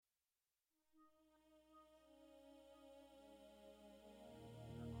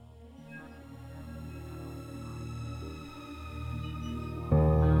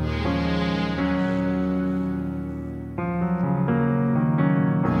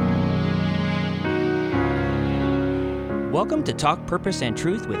Welcome to Talk Purpose and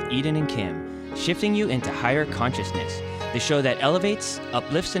Truth with Eden and Kim, shifting you into higher consciousness, the show that elevates,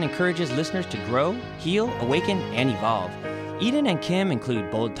 uplifts, and encourages listeners to grow, heal, awaken, and evolve. Eden and Kim include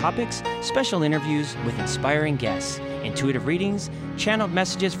bold topics, special interviews with inspiring guests, intuitive readings, channeled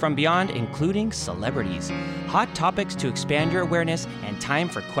messages from beyond, including celebrities, hot topics to expand your awareness, and time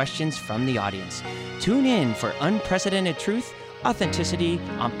for questions from the audience. Tune in for unprecedented truth, authenticity,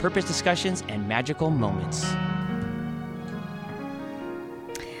 on-purpose discussions, and magical moments.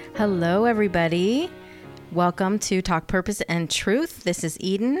 Hello, everybody. Welcome to Talk Purpose and Truth. This is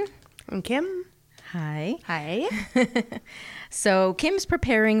Eden. And Kim. Hi. Hi. So Kim's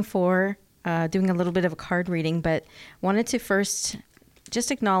preparing for doing a little bit of a card reading, but wanted to first just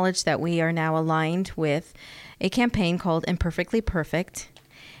acknowledge that we are now aligned with a campaign called Imperfectly Perfect.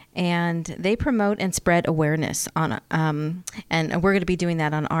 And they promote and spread awareness on, and we're going to be doing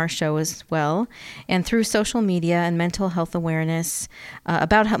that on our show as well. And through social media and mental health awareness,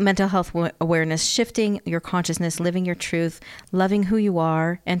 mental health awareness, shifting your consciousness, living your truth, loving who you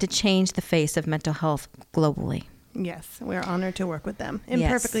are, and to change the face of mental health globally. Yes, we're honored to work with them.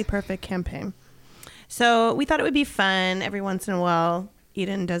 Imperfectly Perfect campaign. So we thought it would be fun every once in a while.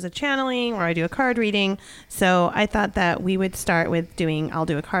 Eden does a channeling or I do a card reading. So I thought that we would start with I'll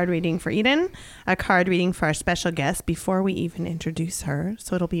do a card reading for Eden, a card reading for our special guest before we even introduce her.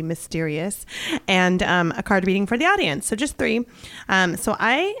 So it'll be mysterious, and a card reading for the audience. So just 3. So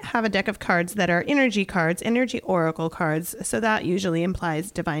I have a deck of cards that are energy cards, energy oracle cards. So that usually implies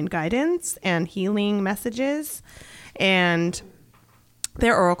divine guidance and healing messages. And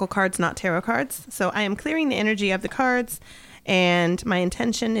they're oracle cards, not tarot cards. So I am clearing the energy of the cards. And my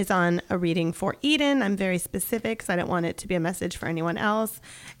intention is on a reading for Eden. I'm very specific because I don't want it to be a message for anyone else.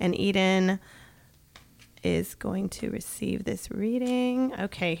 And Eden is going to receive this reading.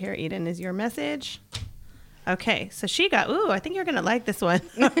 Okay, here, Eden, is your message. Okay, so she got, I think you're going to like this one.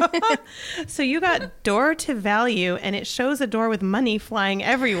 So you got door to value, and it shows a door with money flying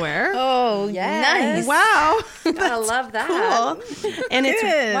everywhere. Oh, yes. Nice. Wow. I love that. Cool. And it's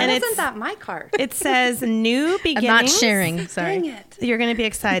Good. Why wasn't that my card? It says new beginnings. I'm not sharing. Sorry. Dang it. You're going to be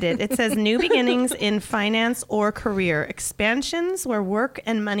excited. It says new beginnings in finance or career, expansions where work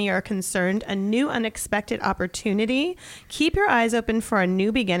and money are concerned, a new unexpected opportunity. Keep your eyes open for a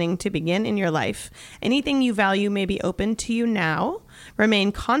new beginning to begin in your life. Anything you value may be open to you now.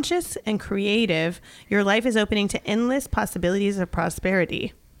 Remain conscious and creative. Your life is opening to endless possibilities of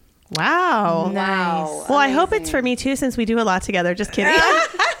prosperity. Wow. Wow. Well, I hope it's for me too, since we do a lot together. Just kidding.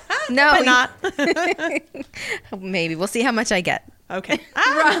 No, But not. Maybe. We'll see how much I get. Okay.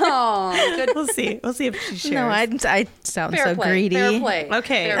 Oh, good. We'll see. We'll see if she shares. No, I sound Fair so play. greedy. Fair play.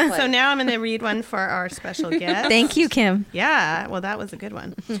 Okay, Fair play. so now I'm going to read one for our special guest. Thank you, Kim. Yeah, well, that was a good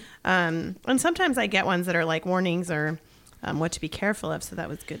one. And sometimes I get ones that are like warnings or what to be careful of, so that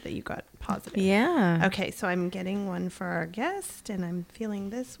was good that you got positive. Yeah. Okay, so I'm getting one for our guest, and I'm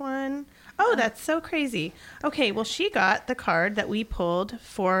feeling this one. Oh, that's so crazy. Okay, well, she got the card that we pulled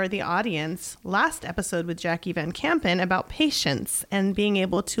for the audience last episode with Jackie Van Kampen about patience and being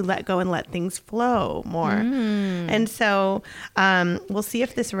able to let go and let things flow more. And so we'll see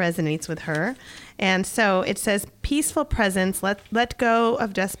if this resonates with her. And so it says, peaceful presence, let go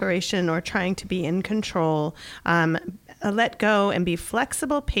of desperation or trying to be in control. Let go and be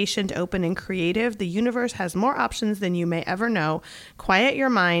flexible, patient, open, and creative. The universe has more options than you may ever know. Quiet your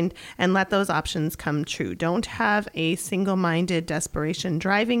mind and let those options come true. Don't have a single-minded desperation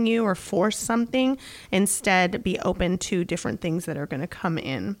driving you or force something. Instead, be open to different things that are going to come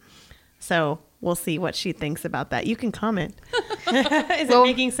in. So we'll see what she thinks about that. You can comment. Is it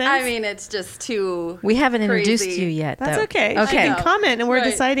making sense? I mean, it's just too We haven't introduced crazy. you yet, That's though. okay. Okay. She can comment, and we're Right.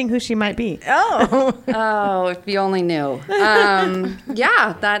 deciding who she might be. Oh, if you only knew.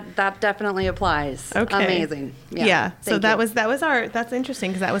 Yeah, that definitely applies. Okay. Amazing. Yeah. So Thank that you. was that's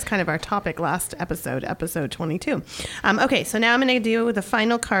interesting because that was kind of our topic last episode 22. Okay. So now I'm going to do the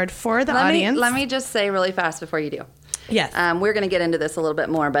final card for the audience. Let me just say really fast before you do. Yes. We're going to get into this a little bit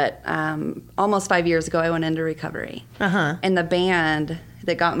more, but almost 5 years ago, I went into recovery. And the band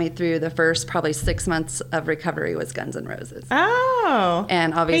that got me through the first probably 6 months of recovery was Guns N' Roses. Oh.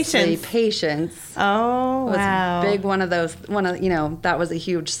 And obviously, Patience Oh, was wow. big. That was a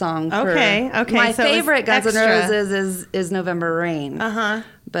huge song. Okay, okay, My so it was favorite Guns N' extra. Roses is November Rain.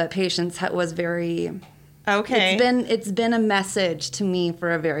 But Patience was very. Okay. It's been a message to me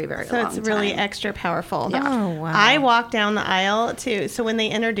for a very, very long time. So it's really extra powerful. Yeah. Oh, wow. I walked down the aisle too. So when they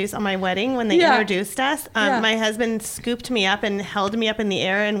introduced on my wedding, when they introduced us, my husband scooped me up and held me up in the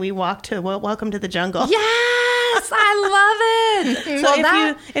air, and we walked to Welcome to the Jungle. Yes, I love it.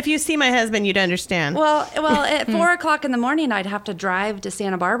 So if you see my husband, you'd understand. Well, at 4:00 in the morning, I'd have to drive to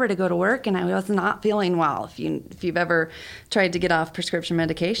Santa Barbara to go to work, and I was not feeling well. If you've ever tried to get off prescription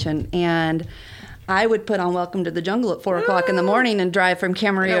medication, and I would put on Welcome to the Jungle at 4:00 in the morning and drive from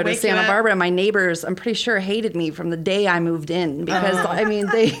Camarillo to Santa Barbara. My neighbors, I'm pretty sure, hated me from the day I moved in because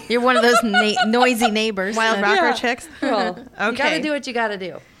You're one of those noisy neighbors. Wild rocker chicks. Well, you got to do what you got to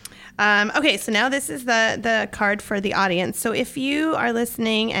do. Okay, so now this is the card for the audience. So if you are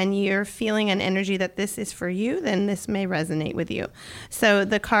listening and you're feeling an energy that this is for you, then this may resonate with you. So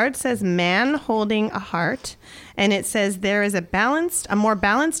the card says man holding a heart, and it says there is a more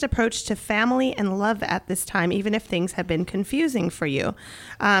balanced approach to family and love at this time, even if things have been confusing for you.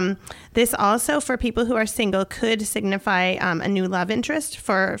 This also, for people who are single, could signify a new love interest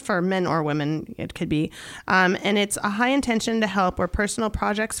for men or women. It could be. And it's a high intention to help where personal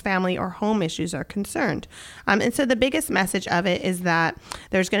projects, family, or home issues are concerned. And so the biggest message of it is that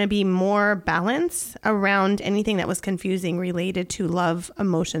there's going to be more balance around anything that was confusing related to love,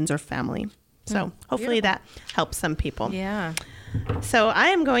 emotions, or family. So hopefully that helps some people. Yeah. So I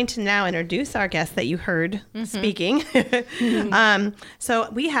am going to now introduce our guest that you heard speaking. So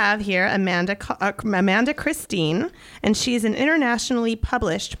we have here Amanda Christine, and she's an internationally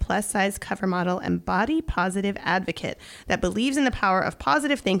published plus-size cover model and body positive advocate that believes in the power of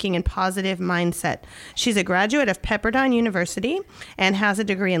positive thinking and positive mindset. She's a graduate of Pepperdine University and has a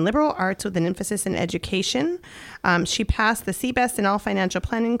degree in liberal arts with an emphasis in education. She passed the CBEST and all financial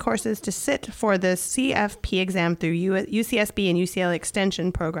planning courses to sit for the CFP exam through UCSB and UCLA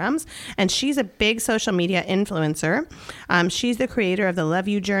extension programs, and she's a big social media influencer. She's the creator of the Love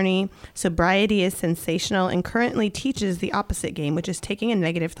You Journey, Sobriety is Sensational, and currently teaches the opposite game, which is taking a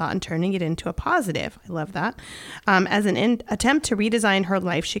negative thought and turning it into a positive. I love that. As an attempt to redesign her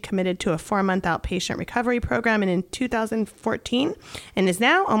life, she committed to a 4-month outpatient recovery program in 2014 and is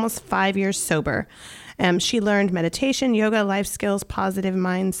now almost 5 years sober. She learned meditation, yoga, life skills, positive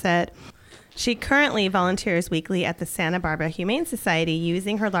mindset. She currently volunteers weekly at the Santa Barbara Humane Society,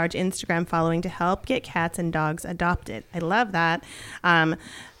 using her large Instagram following to help get cats and dogs adopted. I love that.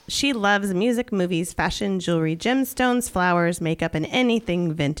 She loves music, movies, fashion, jewelry, gemstones, flowers, makeup, and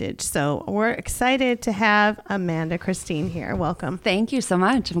anything vintage. So we're excited to have Amanda Christine here. Welcome. Thank you so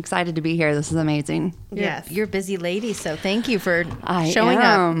much. I'm excited to be here. This is amazing. Yes. You're a busy lady, so thank you for showing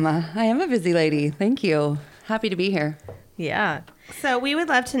up. I am a busy lady. Thank you. Happy to be here. Yeah. So we would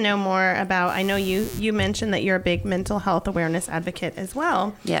love to know more about, I know you mentioned that you're a big mental health awareness advocate as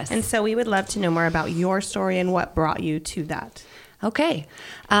well. Yes. And so we would love to know more about your story and what brought you to that. Okay.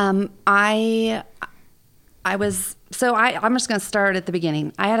 I'm just going to start at the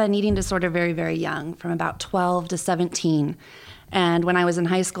beginning. I had an eating disorder very, very young, from about 12 to 17. And when I was in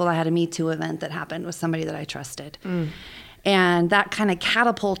high school, I had a Me Too event that happened with somebody that I trusted. And that kind of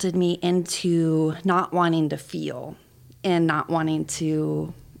catapulted me into not wanting to feel and not wanting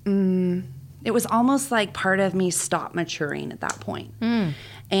to, it was almost like part of me stopped maturing at that point.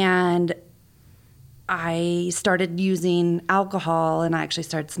 And I started using alcohol, and I actually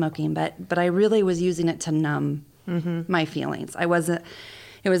started smoking, but I really was using it to numb my feelings. It was a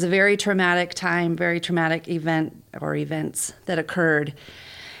very traumatic time, very traumatic event or events that occurred.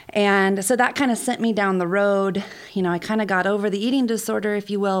 And so that kind of sent me down the road. You know, I kind of got over the eating disorder, if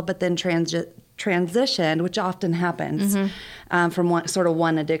you will, but then transitioned, which often happens, from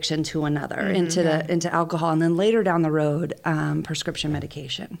one addiction to another, into alcohol, and then later down the road, prescription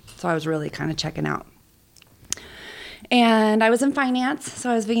medication. So I was really kind of checking out. And I was in finance, so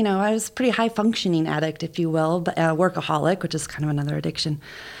I was a pretty high functioning addict, if you will, but workaholic, which is kind of another addiction.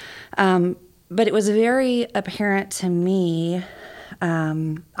 But it was very apparent to me.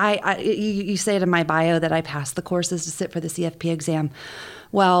 You say it in my bio that I passed the courses to sit for the CFP exam.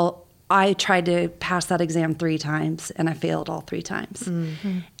 Well, I tried to pass that exam 3 times, and I failed all 3 times.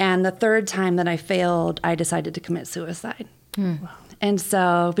 And the 3rd time that I failed, I decided to commit suicide. And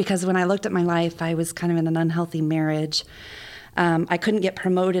so, because when I looked at my life, I was kind of in an unhealthy marriage. I couldn't get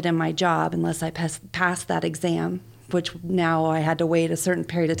promoted in my job unless I passed that exam, which now I had to wait a certain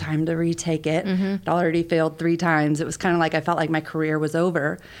period of time to retake it. I'd already failed 3 times. It was kind of like I felt like my career was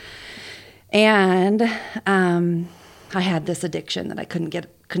over. And I had this addiction that I couldn't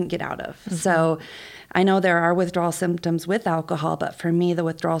get out of. So I know there are withdrawal symptoms with alcohol, but for me, the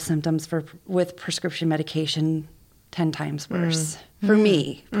withdrawal symptoms with prescription medication 10 times worse for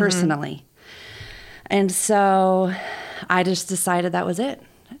me personally. And so I just decided that was it.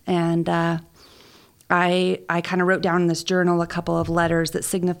 And I kind of wrote down in this journal a couple of letters that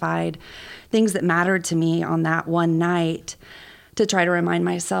signified things that mattered to me on that one night. to try to remind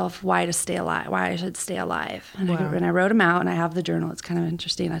myself why I should stay alive. And, I wrote them out, and I have the journal. It's kind of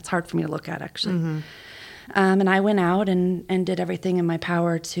interesting. It's hard for me to look at, actually. And I went out and did everything in my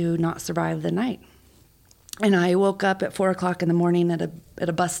power to not survive the night. And I woke up at 4:00 in the morning at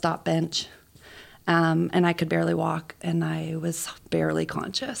a bus stop bench, and I could barely walk, and I was barely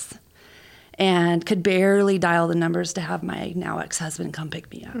conscious, and could barely dial the numbers to have my now ex-husband come pick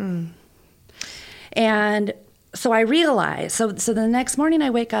me up. And so I realized, so the next morning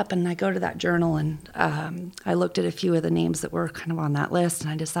I wake up and I go to that journal, and I looked at a few of the names that were kind of on that list, and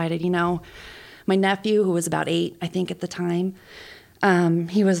I decided, my nephew, who was about 8, I think at the time,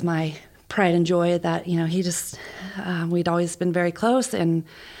 he was my pride and joy that, he just, we'd always been very close. And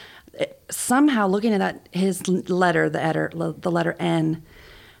somehow looking at that, his letter, the letter N,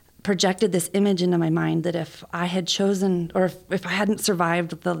 projected this image into my mind that if I had chosen, or if I hadn't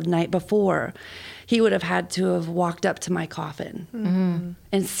survived the night before, he would have had to have walked up to my coffin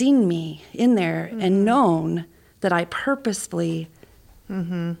and seen me in there and known that I purposefully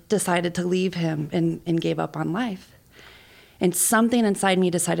decided to leave him and gave up on life. And something inside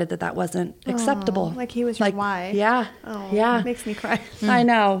me decided that wasn't acceptable. Like he was your why. Yeah. Oh, yeah. It makes me cry. I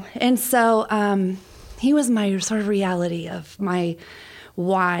know. And so he was my sort of reality of my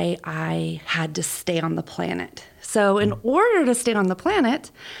why I had to stay on the planet. So in order to stay on the planet,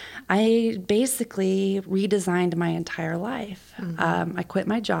 I basically redesigned my entire life. I quit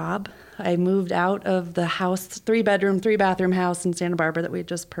my job. I moved out of the house, 3-bedroom, 3-bathroom house in Santa Barbara that we had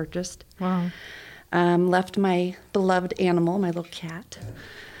just purchased. Wow. Left my beloved animal, my little cat,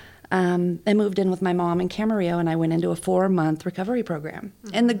 and moved in with my mom in Camarillo, and I went into a 4-month recovery program.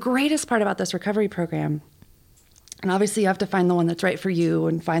 And the greatest part about this recovery program, and obviously you have to find the one that's right for you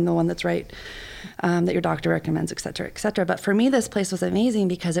and find the one that's right, that your doctor recommends, et cetera, et cetera. But for me, this place was amazing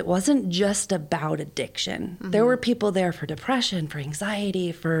because it wasn't just about addiction. There were people there for depression, for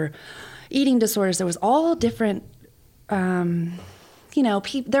anxiety, for eating disorders. There was all different, there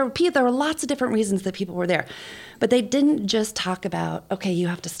were lots of different reasons that people were there. But they didn't just talk about, okay, you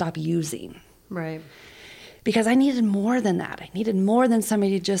have to stop using. Right. Because I needed more than that. I needed more than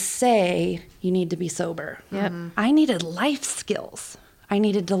somebody to just say, you need to be sober. Yep. I needed life skills. I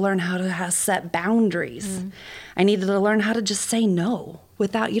needed to learn how to set boundaries. I needed to learn how to just say no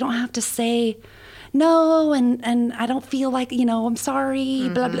without, you don't have to say no, and I don't feel like, I'm sorry,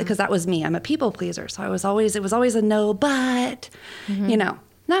 blah, blah, because that was me. I'm a people pleaser. So it was always a no, but,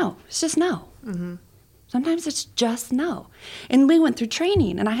 no, it's just no. Sometimes it's just no. And we went through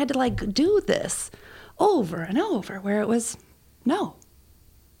training, and I had to do this over and over, where it was no,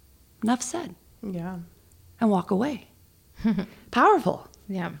 enough said. Yeah. And walk away. Powerful.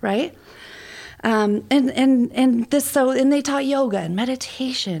 Yeah. Right? And they taught yoga and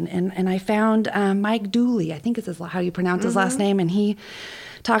meditation, and I found Mike Dooley, I think is how you pronounce his last name, and he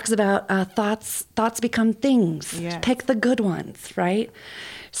talks about thoughts become things. Yes. Pick the good ones, right?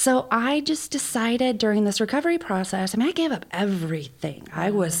 So I just decided during this recovery process, I gave up everything.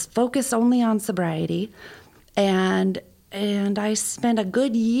 I was focused only on sobriety, and I spent a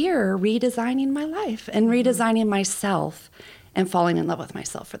good year redesigning my life and redesigning myself and falling in love with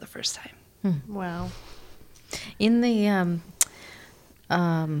myself for the first time. Wow. In the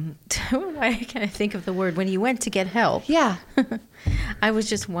why can't I think of the word, when you went to get help? Yeah. I was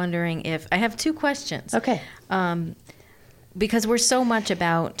just wondering if I have 2 questions. Okay. Because we're so much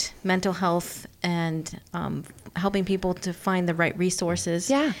about mental health and helping people to find the right resources.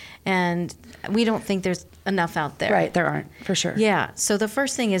 Yeah. And we don't think there's enough out there. Right, there aren't, for sure. Yeah. So the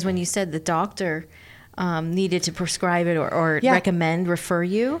first thing is when you said the doctor needed to prescribe it or refer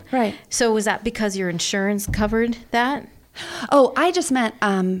you. Right. So was that because your insurance covered that? Oh, I just meant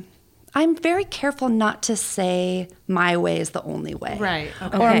I'm very careful not to say my way is the only way. Right.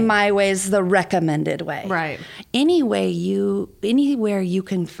 Okay. Or my way is the recommended way. Right. Anywhere you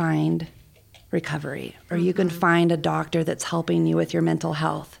can find recovery, or you can find a doctor that's helping you with your mental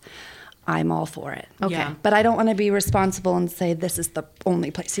health, I'm all for it. Okay. Yeah. But I don't want to be responsible and say this is the only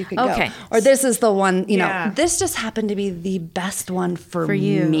place you can Okay. go. Or this is the one, Yeah. this just happened to be the best one for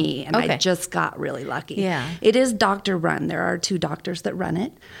you. me. And Okay. I just got really lucky. Yeah. It is doctor run. There are 2 doctors that run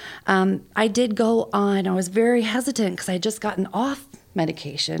it. I did go on, I was very hesitant because I had just gotten off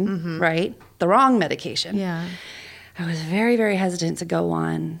medication, right? The wrong medication. Yeah. I was very, very hesitant to go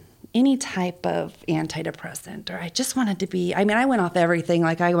on any type of antidepressant, or I just wanted to be, I went off everything.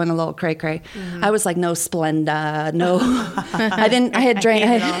 Like I went a little cray-cray. I was like, no Splenda, no, I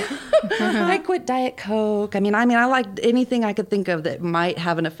quit Diet Coke. I liked anything I could think of that might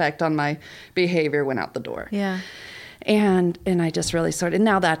have an effect on my behavior went out the door. Yeah. And I just really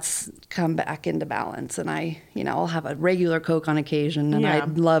now that's come back into balance, and I'll have a regular Coke on occasion, and I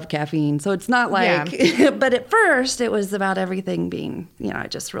love caffeine. So it's not like, but at first it was about everything being, I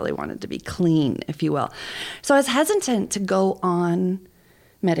just really wanted to be clean, if you will. So I was hesitant to go on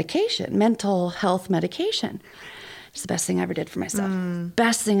medication, mental health medication. It's the best thing I ever did for myself.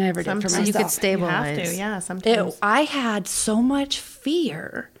 Best thing I ever did for myself. You could stabilize. You have to, yeah, sometimes. I had so much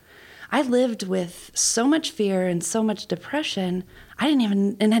fear. I lived with so much fear and so much depression.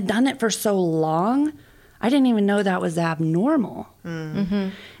 And had done it for so long, I didn't even know that was abnormal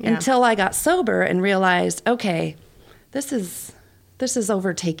until I got sober and realized, okay, this is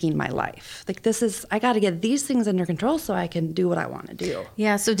overtaking my life. Like I got to get these things under control so I can do what I want to do.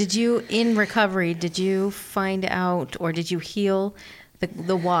 Yeah. So in recovery, did you find out or did you heal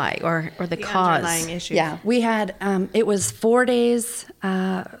the why or the cause? Underlying issues. Yeah, we had, it was 4 days,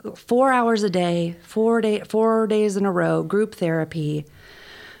 4 hours a day, 4 days in a row, group therapy.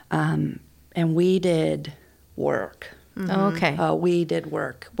 And we did work. Oh, okay. We did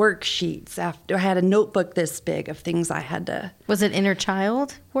worksheets. I had a notebook this big of things I had to. Was it inner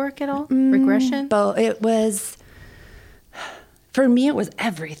child work at all? Regression? But it was, for me, it was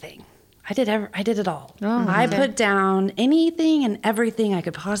everything. I did it all. Oh, I put down anything and everything I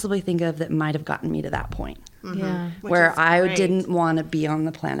could possibly think of that might have gotten me to that point. Yeah. Where I didn't want to be on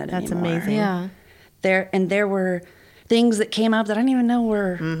the planet anymore. That's amazing. Yeah. There were things that came up that I didn't even know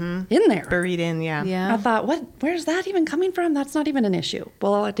were in there. Buried in, yeah. Yeah. I thought, where's that even coming from? That's not even an issue.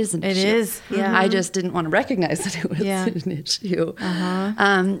 Well, it is an issue. It is, yeah. I just didn't want to recognize that it was an issue.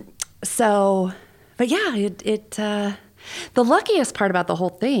 But yeah, the luckiest part about the whole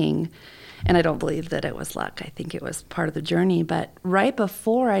thing, and I don't believe that it was luck, I think it was part of the journey, but right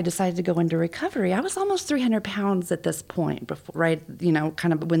before I decided to go into recovery, I was almost 300 pounds at this point,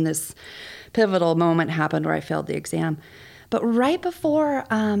 kind of when this pivotal moment happened where I failed the exam. But right before,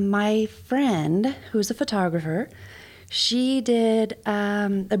 my friend, who's a photographer, she did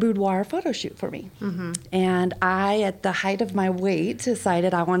a boudoir photo shoot for me. And I, at the height of my weight,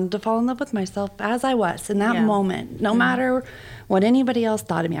 decided I wanted to fall in love with myself as I was in that moment, no matter what anybody else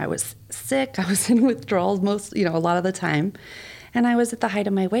thought of me. I was sick. I was in withdrawals a lot of the time. And I was at the height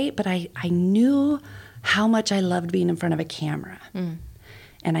of my weight, but I knew how much I loved being in front of a camera.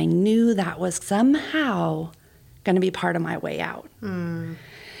 And I knew that was somehow going to be part of my way out. And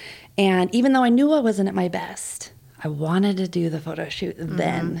even though I knew I wasn't at my best, I wanted to do the photo shoot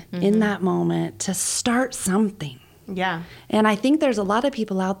then, in that moment, to start something. Yeah. And I think there's a lot of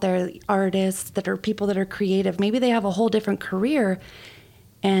people out there, artists, that are people that are creative. Maybe they have a whole different career,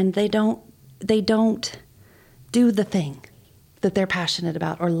 and they don't do the thing that they're passionate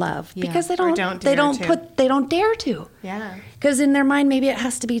about or love because they don't dare to. Yeah. Because in their mind, maybe it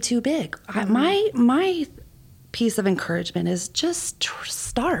has to be too big. My piece of encouragement is just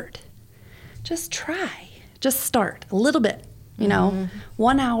start. Just try. Just start a little bit,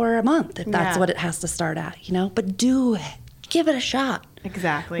 1 hour a month, if that's what it has to start at, but do it. Give it a shot.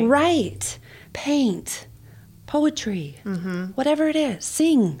 Exactly. Write, paint, poetry, whatever it is,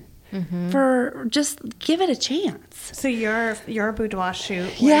 sing. Just give it a chance. So your boudoir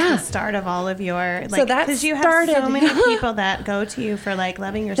shoot was the start of all of your, so that because you have so many people that go to you for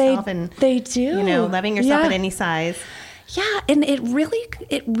loving yourself they do. Loving yourself at any size. Yeah, and it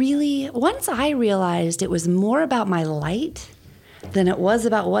really, once I realized it was more about my light than it was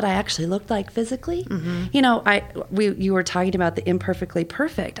about what I actually looked like physically. You were talking about the imperfectly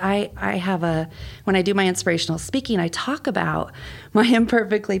perfect. I have when I do my inspirational speaking, I talk about my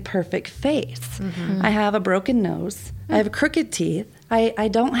imperfectly perfect face. I have a broken nose. I have crooked teeth. I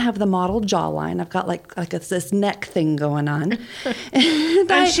don't have the model jawline. I've got this neck thing going on.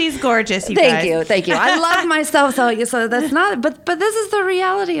 And she's gorgeous, you guys. Thank you. I love myself, so that's not, but this is the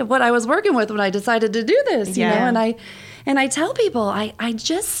reality of what I was working with when I decided to do this, and I tell people, I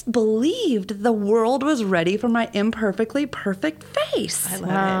just believed the world was ready for my imperfectly perfect face. I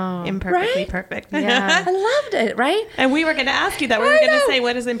love it. Imperfectly perfect. Yeah. I loved it, right? And we were going to ask you that. We were going to say,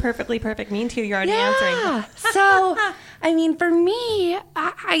 what does imperfectly perfect mean to you? You're already answering. So, I mean, for me,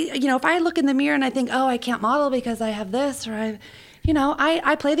 if I look in the mirror and I think, oh, I can't model because I have this, or I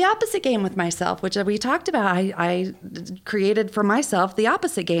play the opposite game with myself, which we talked about. I created for myself the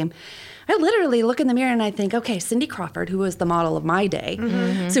opposite game. I literally look in the mirror and I think, okay, Cindy Crawford, who was the model of my day,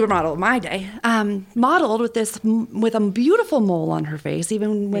 supermodel of my day, modeled with a beautiful mole on her face,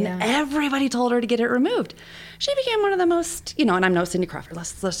 even when everybody told her to get it removed. She became one of the most, and I'm no Cindy Crawford.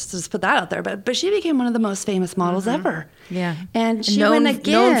 Let's just put that out there. But she became one of the most famous models ever. Yeah, and she went against,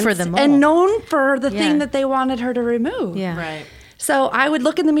 known for the mole. and known for the thing that they wanted her to remove. Yeah, right. So I would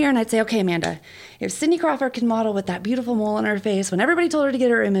look in the mirror and I'd say, okay, Amanda, if Cindy Crawford can model with that beautiful mole on her face when everybody told her to get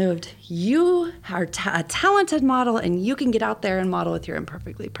it removed, you are a talented model and you can get out there and model with your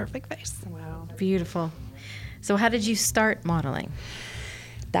imperfectly perfect face. Wow. Beautiful. So how did you start modeling?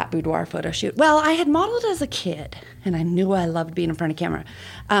 That boudoir photo shoot. Well, I had modeled as a kid, and I knew I loved being in front of camera.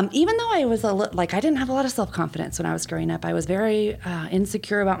 Even though I was I didn't have a lot of self-confidence when I was growing up. I was very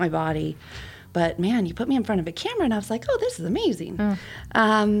insecure about my body. But man, you put me in front of a camera, and I was like, oh, this is amazing.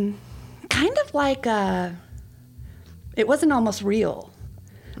 Kind of like it wasn't almost real.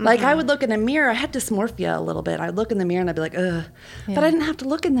 Like I would look in the mirror, I had dysmorphia a little bit. I'd look in the mirror and I'd be like, ugh. Yeah. But I didn't have to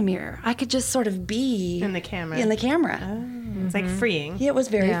look in the mirror. I could just sort of be in the camera. Oh. It's like freeing. It was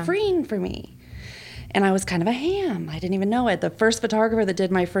very freeing for me. And I was kind of a ham. I didn't even know it. The first photographer that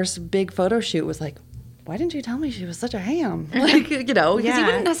did my first big photo shoot was like, why didn't you tell me she was such a ham? Like, because he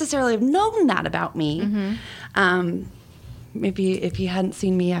wouldn't necessarily have known that about me. Maybe if you hadn't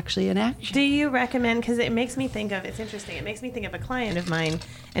seen me actually in action. Do you recommend, because it makes me think of, it's interesting, it makes me think of a client of mine,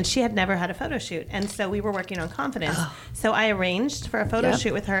 and she had never had a photo shoot, and so we were working on confidence. So I arranged for a photo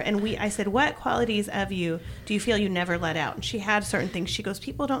shoot with her, and I said, what qualities of you do you feel you never let out? And she had certain things. She goes,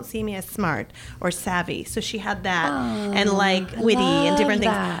 people don't see me as smart or savvy. So she had that, and like witty and different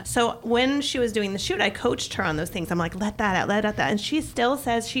things. So when she was doing the shoot, I coached her on those things. I'm like, let that out, let out that. And she still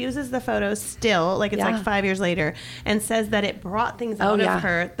says, she uses the photos still, like it's like 5 years later, and says that it brought things out of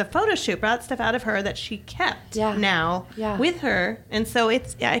her. The photo shoot brought stuff out of her that she kept now with her. And so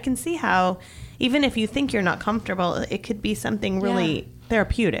I can see how even if you think you're not comfortable, it could be something really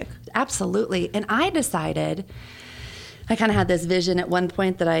therapeutic. Absolutely. And I decided, I kind of had this vision at one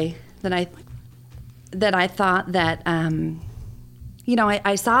point that I thought that,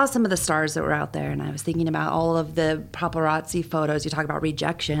 I saw some of the stars that were out there, and I was thinking about all of the paparazzi photos. You talk about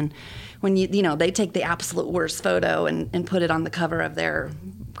rejection. When they take the absolute worst photo and put it on the cover of their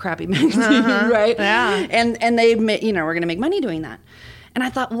crappy magazine, right? Yeah. And they, we're going to make money doing that. And I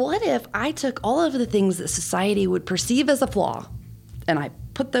thought, what if I took all of the things that society would perceive as a flaw, and I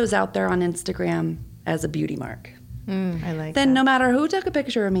put those out there on Instagram as a beauty mark? I like then that. No matter who took a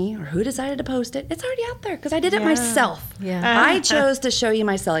picture of me or who decided to post it, it's already out there because I did it myself. Yeah. I chose to show you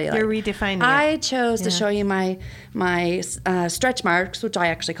my cellulite. You're redefining it. I chose to show you my stretch marks, which I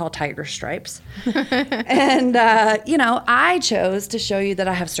actually call tiger stripes. And I chose to show you that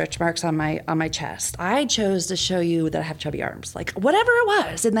I have stretch marks on my chest. I chose to show you that I have chubby arms. Like whatever it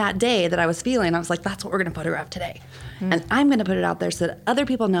was in that day that I was feeling, I was like, that's what we're going to photograph today. And I'm going to put it out there so that other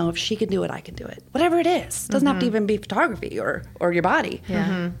people know if she can do it, I can do it. Whatever it is. It doesn't have to even be photography or your body.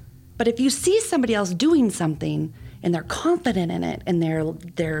 Yeah. But if you see somebody else doing something and they're confident in it and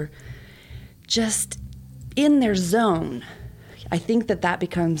they're just in their zone, I think that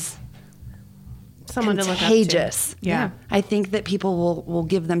becomes someone contagious. To look up to. Yeah. I think that people will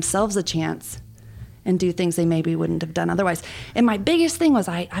give themselves a chance and do things they maybe wouldn't have done otherwise. And my biggest thing was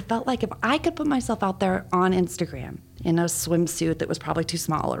I felt like if I could put myself out there on Instagram in a swimsuit that was probably too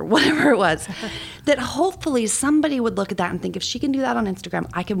small or whatever it was, that hopefully somebody would look at that and think, if she can do that on Instagram,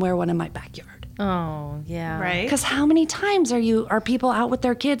 I can wear one in my backyard. Oh, yeah. Right. Because how many times are people out with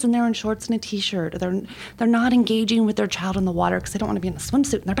their kids and they're in shorts and a t-shirt, or they're not engaging with their child in the water because they don't want to be in a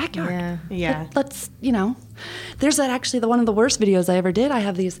swimsuit in their backyard. Yeah. Yeah. Let's, there's one of the worst videos I ever did. I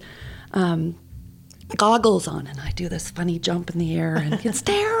have these goggles on and I do this funny jump in the air and it's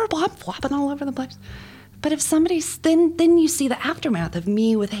terrible. I'm flopping all over the place. But if somebody, then you see the aftermath of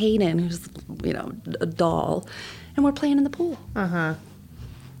me with Hayden, who's, a doll, and we're playing in the pool.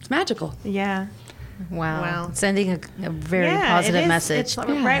 It's magical. Yeah. Wow. Sending a very positive message. It's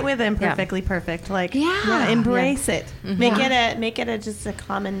right with imperfectly perfect. Like, embrace it. Mm-hmm. Make it just a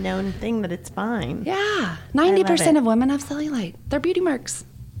common known thing that it's fine. Yeah. 90% of women have cellulite. They're beauty marks.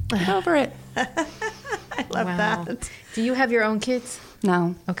 Get over it. I love that. Do you have your own kids?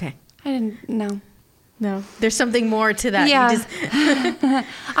 No. Okay. I didn't, no. No. There's something more to that. Yeah.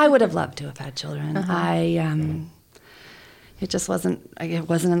 I would have loved to have had children. It just wasn't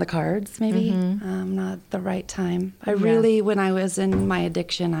in the cards, maybe. Not the right time. I really, when I was in my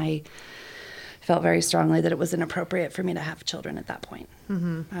addiction, I felt very strongly that it was inappropriate for me to have children at that point.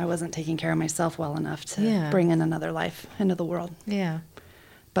 I wasn't taking care of myself well enough to bring in another life into the world. Yeah.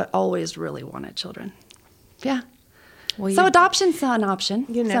 But always really wanted children. Yeah. Well, so adoption's not an option.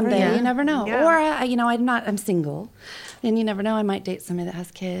 Someday. You never know. Yeah. Or, I'm single. And you never know, I might date somebody that has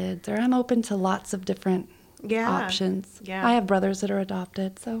kids. Or I'm open to lots of different options. Yeah. I have brothers that are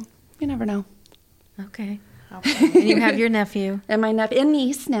adopted, so you never know. Okay. And you have your nephew. And my nephew and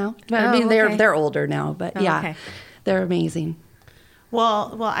niece now. They're older now, but they're amazing.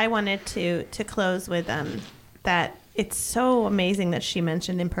 Well, I wanted to close with that it's so amazing that she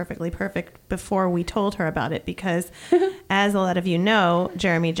mentioned Imperfectly Perfect before we told her about it, because as a lot of you know,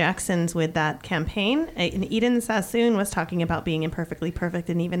 Jeremy Jackson's with that campaign, and Eden Sassoon was talking about being imperfectly perfect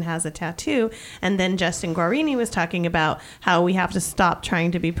and even has a tattoo. And then Justin Guarini was talking about how we have to stop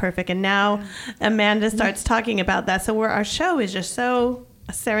trying to be perfect. And now Amanda starts talking about that. So our show is just so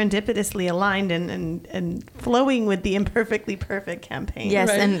serendipitously aligned and flowing with the Imperfectly Perfect campaign. Yes,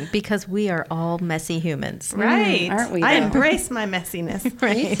 and because we are all messy humans. Right. Aren't we, I though? embrace my messiness.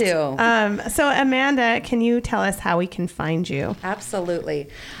 Me too. So Amanda, can you tell us how we can find you? Absolutely.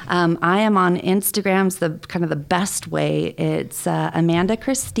 I am on Instagram's the kind of the best way. It's Amanda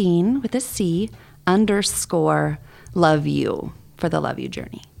Christine with a C _ love you for the love you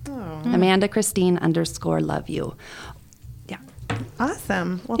journey. Amanda Christine _ love you. Yeah.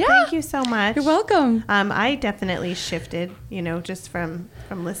 Awesome. Well, Yeah. thank you so much. You're welcome. I definitely shifted, just from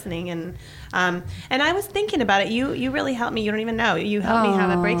listening, and I was thinking about it. You really helped me. You don't even know. You helped me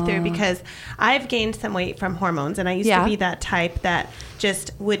have a breakthrough, because I've gained some weight from hormones, and I used to be that type that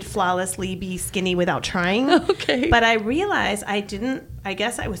just would flawlessly be skinny without trying. Okay. But I realized I didn't. I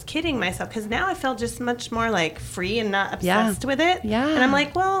guess I was kidding myself, because now I felt just much more like free and not obsessed with it. Yeah. And I'm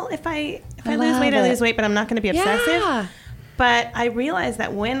like, well, if I lose love weight, I it. lose weight, but I'm not going to be obsessive. Yeah. But I realized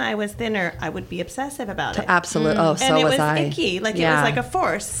that when I was thinner, I would be obsessive about it. Absolutely. Oh, so And it was I. icky. Like it was like a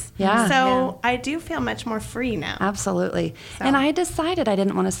force. Yeah. So I do feel much more free now. Absolutely. And I decided I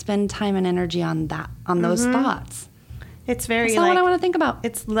didn't want to spend time and energy on those thoughts. It's very That's not what I want to think about.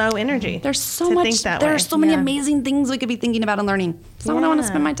 it's low energy. There's so to much. think that There way. are so many amazing things we could be thinking about and learning. It's not what I want to Yeah.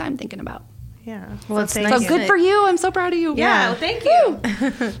 spend my time thinking about. Yeah. Well, So it's thank nice you. So good for you. I'm so proud of you. Yeah. Well, thank you.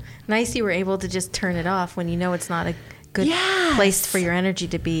 Nice you were able to just turn it off when you know it's not a good Yes. place for your energy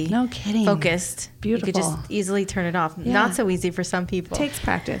to be No kidding. focused. You could just Beautiful. easily turn it off. Yeah. Not so easy for some people. Takes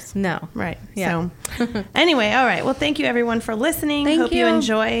practice. No. Right. Yeah. So anyway, all right. Well, thank you everyone for listening. Thank Hope you you.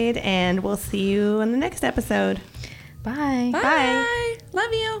 enjoyed, and we'll see you in the next episode. Bye. Bye.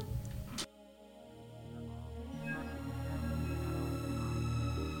 Love you.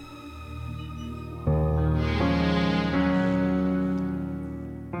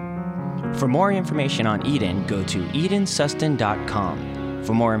 For more information on Eden, go to edensuston.com.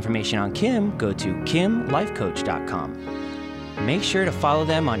 For more information on Kim, go to kimlifecoach.com. Make sure to follow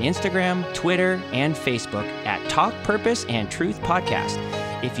them on Instagram, Twitter, and Facebook at Talk Purpose and Truth Podcast.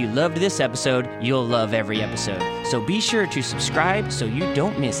 If you loved this episode, you'll love every episode. So be sure to subscribe so you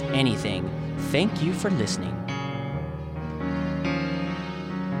don't miss anything. Thank you for listening.